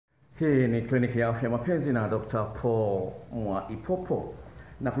Hii ni kliniki ya afya mapenzi na Dr. Mwaipopo.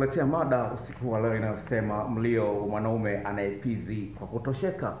 Na kuletea mada usiku wa leo inayosema mlio wa mwanaume anaepizz kwa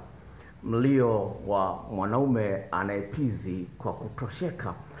kutosheka. Mlio wa mwanaume anaepizz kwa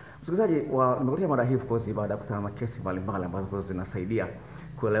kutosheka. Msikilizaji, nimekuletea mada hii kwa baada ya kukutana na kesi mbalimbali ambazo zinasaidia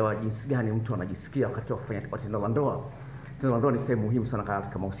kuelewa jinsi gani mtu anajisikia wakati wa kufanya tendo la ndoa. Tendo la ndoa ni sehemu muhimu sana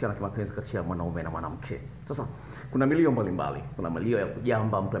katika mahusiano ya kimapenzi kati ya mwanaume na mwanamke. Sasa kuna milio mbalimbali. Kuna milio ya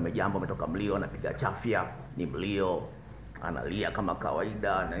kujamba, mtu amejamba, ametoka mlio, anapiga chafya, ni mlio, analia kama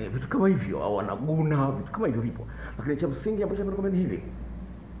kawaida, na vitu kama hivyo, au anaguna, vitu kama hivyo vipo. Lakini cha msingi ambacho nakwambia ni hivi.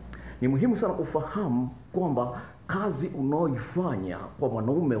 Ni muhimu sana ufahamu kwamba kazi unaoifanya kwa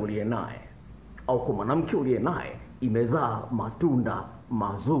mwanaume uliye naye au kwa mwanamke uliye naye imezaa matunda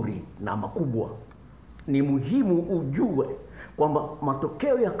mazuri na makubwa. Ni muhimu ujue kwamba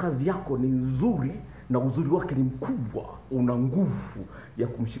matokeo ya kazi yako ni nzuri na uzuri wake ni mkubwa. Una nguvu ya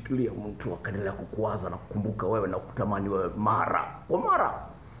kumshikilia mtu akaendelea kukuwaza na kukumbuka wewe na kutamani wewe mara kwa mara.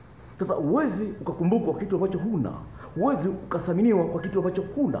 Sasa huwezi ukakumbukwa kitu ambacho huna. Huwezi ukathaminiwa kwa kitu ambacho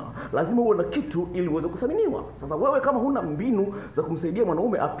huna. Lazima uwe na kitu ili uweze kuthaminiwa. Sasa wewe kama huna mbinu za kumsaidia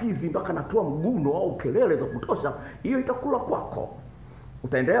mwanaume apizz mpaka anatoa mguno au kelele za kutosha, hiyo itakula kwako.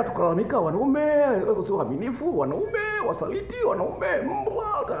 Utaendelea tukalalamika wanaume sio waaminifu, wanaume wasaliti, wanaume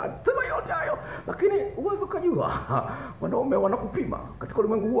mbwa, utasema yote hayo. Lakini uwezo kujua wanaume wanakupima. Katika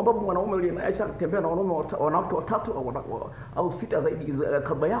ulimwengu huu ambapo mwanaume aliyenaisha kutembea na wanawake watatu au sita zaidi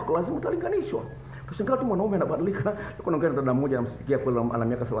kabla yako, lazima utalinganishwa. Tushangaa tu mwanaume anabadilika. Kuna ngine dada mmoja anamsikia kweli ana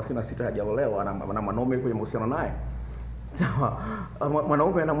miaka 36 hajaolewa, ana mwanaume kwenye mahusiano naye. Sawa,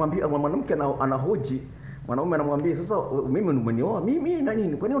 mwanaume anamwambia mwanamke anahoji. Mwanaume anamwambia sasa, mimi umenioa mimi na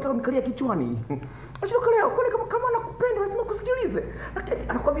nini? Kwa nini unataka kunikalia kichwani? Ashitokelea kweli, kama nakupenda lazima kusikilize. Lakini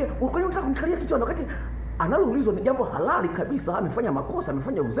anakuambia kwa nini unataka kunikalia kichwani wakati analoulizwa ni jambo halali kabisa, amefanya makosa,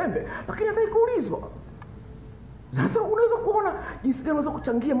 amefanya uzembe, lakini hataki kuulizwa. Sasa unaweza kuona jinsi gani unaweza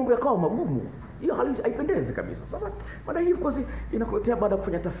kuchangia mambo yakawa magumu. Hiyo hali haipendezi kabisa. Sasa mada hii kwa inakuletea baada ya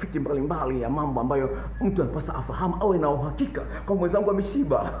kufanya tafiti mbalimbali ya mambo ambayo mtu anapaswa afahamu au na uhakika kwa mwenzangu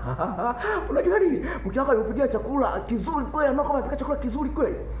ameshiba. Unajua nini? Mke wako amepigia chakula kizuri kweli, ama kama amepika chakula kizuri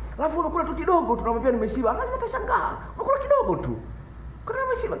kweli. Alafu umekula tu kidogo, tunamwambia nimeshiba. Lazima utashangaa. Umekula kidogo tu. Kwa nini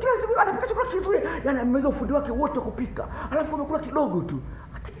umeshiba? Kila siku anapika chakula kizuri, yani ameweza ufundi wake wote kupika. Alafu umekula kidogo tu.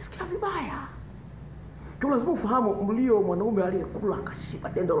 Atajisikia vibaya. Kwa lazima ufahamu mlio mwanaume aliyekula kashiba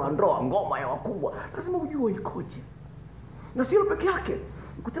tendo la ndoa, ngoma ya wakubwa, lazima ujue ikoje. Na sio peke yake.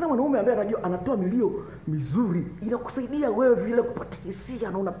 Ukutana mwanaume ambaye anajua anatoa milio mizuri, inakusaidia wewe vile kupata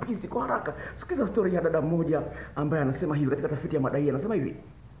hisia na unapizz kwa haraka. Sikiza story ya dada mmoja ambaye anasema hivi katika tafiti ya madai, anasema hivi: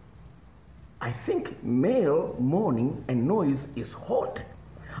 I think male moaning and noise is hot.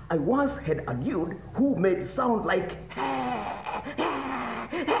 I once had a dude who made sound like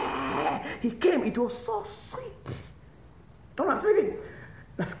he came, it was so sweet. Anasema hivi,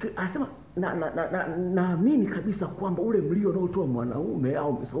 anasema naamini kabisa kwamba ule mlio unaotoa mwanaume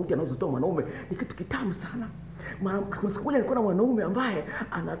au sauti anazotoa mwanaume ni kitu kitamu sana. Kuna siku moja nilikuwa na mwanaume ambaye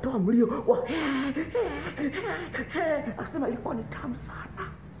anatoa mlio wa anasema ilikuwa ni tamu sana.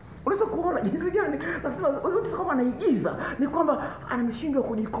 Unaweza kuona jinsi gani? Nasema yote kama anaigiza ni kwamba ameshindwa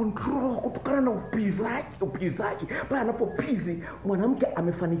kujikontrol kutokana na upizaji. Pale anapopizz mwanamke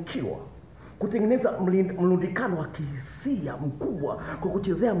amefanikiwa kutengeneza mlundikano wa kihisia mkubwa kwa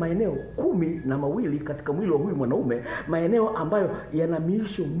kuchezea maeneo 12 katika mwili wa huyu mwanaume, maeneo ambayo yana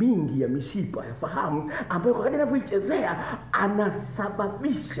miisho mingi ya mishipa ya fahamu, ambayo kwa kadri anavyoichezea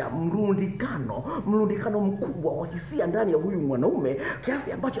anasababisha mlundikano mkubwa wa hisia ndani ya huyu mwanaume,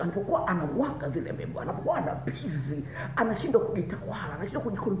 kiasi ambacho anapokuwa anamwaga zile mbegu, anapokuwa anapizz, anashindwa kujitawala, anashindwa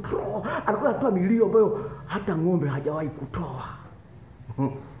kujikontrol, anakuwa anatoa milio ambayo hata ng'ombe hajawahi kutoa.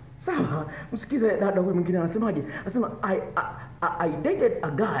 Sawa, msikize dada huyu mwingine anasemaje? Anasema I dated a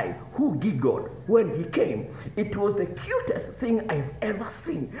guy who giggled when he came. It was the cutest thing I've ever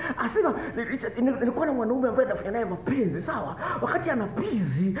seen. Anasema nilikuwa na mwanaume ambaye nafanya naye mapenzi, sawa? Wakati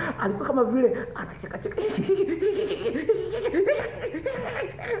anapizz alikuwa kama vile anacheka.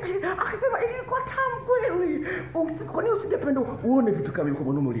 Akasema ilikuwa tamu kweli. Kwa nini usingependa uone vitu kama hivyo kwa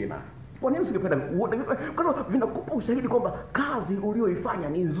mwanaume uliye naye? Kwa nini usingependa uone? Kwa sababu vinakupa ushahidi kwamba kazi ulioifanya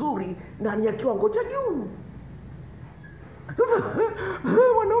ni nzuri na ni ya kiwango cha juu. Sasa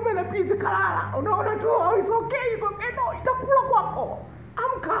mwanaume anapizz kalala, unaona tu it's okay, no, itakula kwako.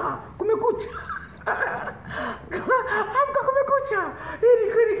 Amka, kumekucha. Amka, kumekucha. Hii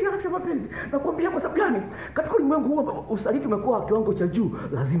ni kliniki ya afya mapenzi. Nakwambia kwa sababu gani? Katika ulimwengu huu ambapo usaliti umekuwa kiwango cha juu,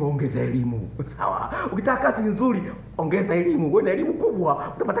 lazima ongeza elimu. Sawa? Ukitaka kazi nzuri, ongeza elimu. Wewe na elimu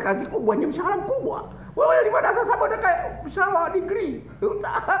kubwa, utapata kazi kubwa yenye mshahara mkubwa. Wewe elimu darasa 7 utaka mshahara wa degree.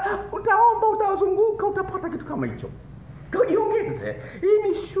 Utaomba, utazunguka, utapata kitu kama hicho. Kwa jiongeze. Hii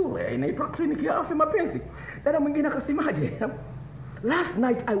ni shule inaitwa kliniki ya afya mapenzi. Dada mwingine akasemaje? Last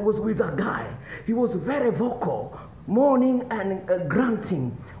night I was with a guy. He was very vocal, moaning and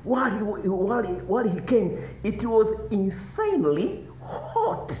grunting. While he came, it was insanely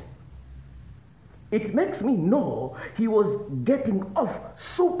hot. It makes me know he was getting off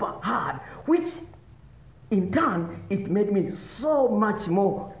super hard, which in turn, it made me so much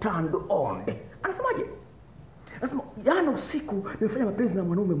more turned on. Anasemaje? Anasema, jana usiku nimefanya mapenzi na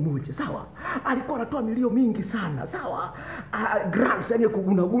mwanaume mmoja, sawa? Alikuwa anatoa milio mingi sana, sawa? Grunts, yani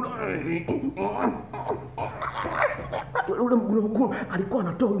kuguna-guna. Ule mguna-guna alikuwa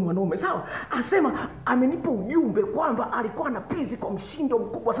anatoa huyu mwanaume, sawa? Anasema amenipa ujumbe kwamba alikuwa anapizi kwa mshindo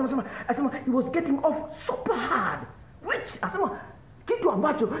mkubwa. Anasema he was getting off super hard, which anasema kitu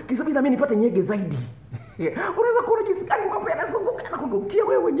ambacho kisababisha mimi nipate nyege zaidi. Unaweza kuona jinsi gani mambo yanazunguka na kudukia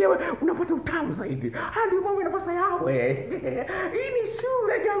wewe mwenyewe unapata utamu zaidi. Hadi mambo yanapasa yawe. Hii ni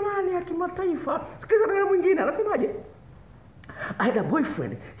shule jamani ya kimataifa. Sikiliza na mwingine anasemaje? I had a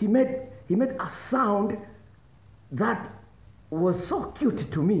boyfriend. He made a sound that was so cute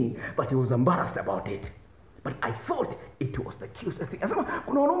to me, but he was embarrassed about it. But I thought it was the cutest thing. Asema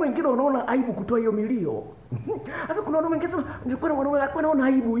kuna wanaume wengine wanaona aibu kutoa hiyo milio. Sasa kuna wanaume wengine sema nilikuwa na wanaume alikuwa anaona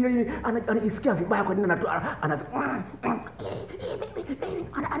aibu, yeye anajisikia vibaya kwa nini anatoa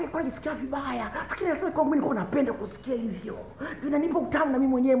anajisikia vibaya. Lakini anasema kwa mimi nilikuwa napenda kusikia hivyo. Vinanipa utamu na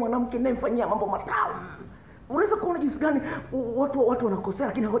mimi mwenyewe mwanamke ninayemfanyia mambo matamu. Unaweza kuona jinsi gani watu wanakosea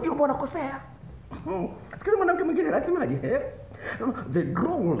lakini hawajui kwamba wanakosea. Sikiza mwanamke mwingine anasemaje? The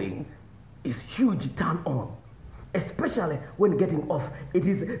growling is huge turn on, especially when getting off. It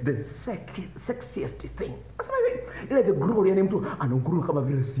is the sexiest thing. Asema hivi, ile the growl, yani mtu anaunguruma kama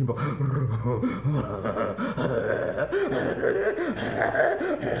vile simba.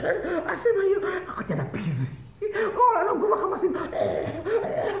 Asema hiyo akati anapizi. Anaunguruma kama simba.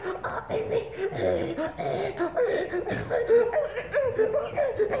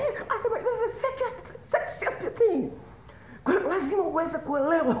 Asema this is the sexiest thing. Kwa hiyo lazima uweze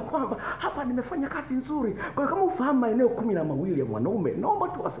kuelewa kwamba hapa nimefanya kazi nzuri. Kwa hiyo kama ufahamu maeneo 12 ya mwanaume, naomba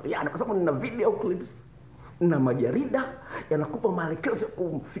tuwasiliane kwa sababu nina video clips na majarida yanakupa maelekezo ya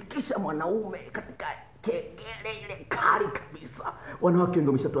kumfikisha mwanaume katika kengele ile kali kabisa. Wanawake ndio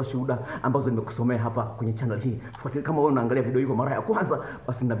wameshatoa shuhuda ambazo nimekusomea hapa kwenye channel hii. Fuatilia kama wewe unaangalia video hii kwa mara ya kwanza,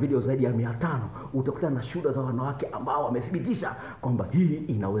 basi na video zaidi ya 500 utakutana na shuhuda za wanawake ambao wamethibitisha kwamba hii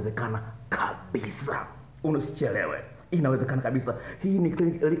inawezekana kabisa. Usichelewe. Inawezekana kabisa. Hii ni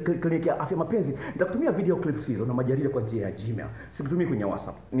kliniki ya afya mapenzi. Nitakutumia video clips hizo na majarida kwa njia ya Gmail. Sikutumii kwenye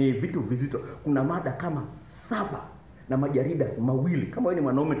WhatsApp. Ni vitu vizito. Kuna mada kama 7 na majarida 2. Kama wewe ni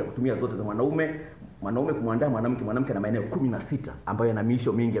mwanaume nitakutumia zote za mwanaume kumwandaa mwanamke na maeneo 16 ambayo yana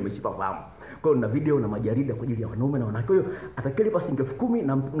miisho mingi ya mishipa fahamu. Kwa hiyo na video na majarida kwa ajili ya wanaume na wanawake. Kwa hiyo atakayelipa shilingi 10,000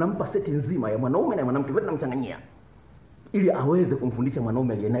 na nampa seti nzima ya mwanaume na mwanamke wote namchanganyia. Ili aweze kumfundisha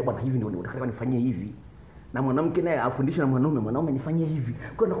mwanaume aliyenaye, bwana hivi ndio unataka nifanyie hivi. Na mwanamke naye afundishe na mwanaume nifanyie hivi.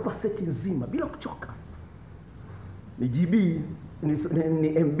 Kwa hiyo nakupa seti nzima bila kuchoka. Ni GB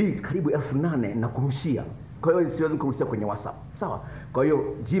ni MB karibu 8,000 na kurushia. Kwa hiyo siwezi kurushia kwenye WhatsApp. Sawa? Kwa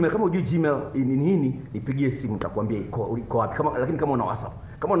hiyo Gmail, kama hujui Gmail ni nini, nipigie simu nitakwambia iko wapi. Lakini kama una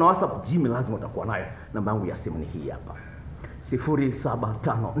WhatsApp, Gmail lazima utakuwa nayo. Namba yangu ya simu ni hii hapa.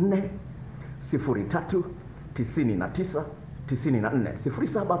 0754 03 99 94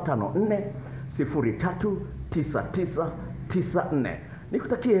 0754 039994.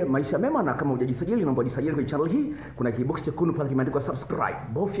 Nikutakie maisha mema, na kama hujajisajili naomba jisajili kwenye channel hii. Kuna kibox chekundu pale kimeandikwa subscribe.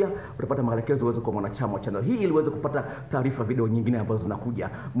 Bofya utapata maelekezo uweze kuwa mwanachama wa channel hii ili uweze kupata taarifa video nyingine ambazo zinakuja.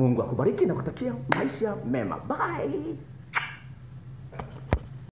 Mungu akubariki na kutakia maisha mema. Bye.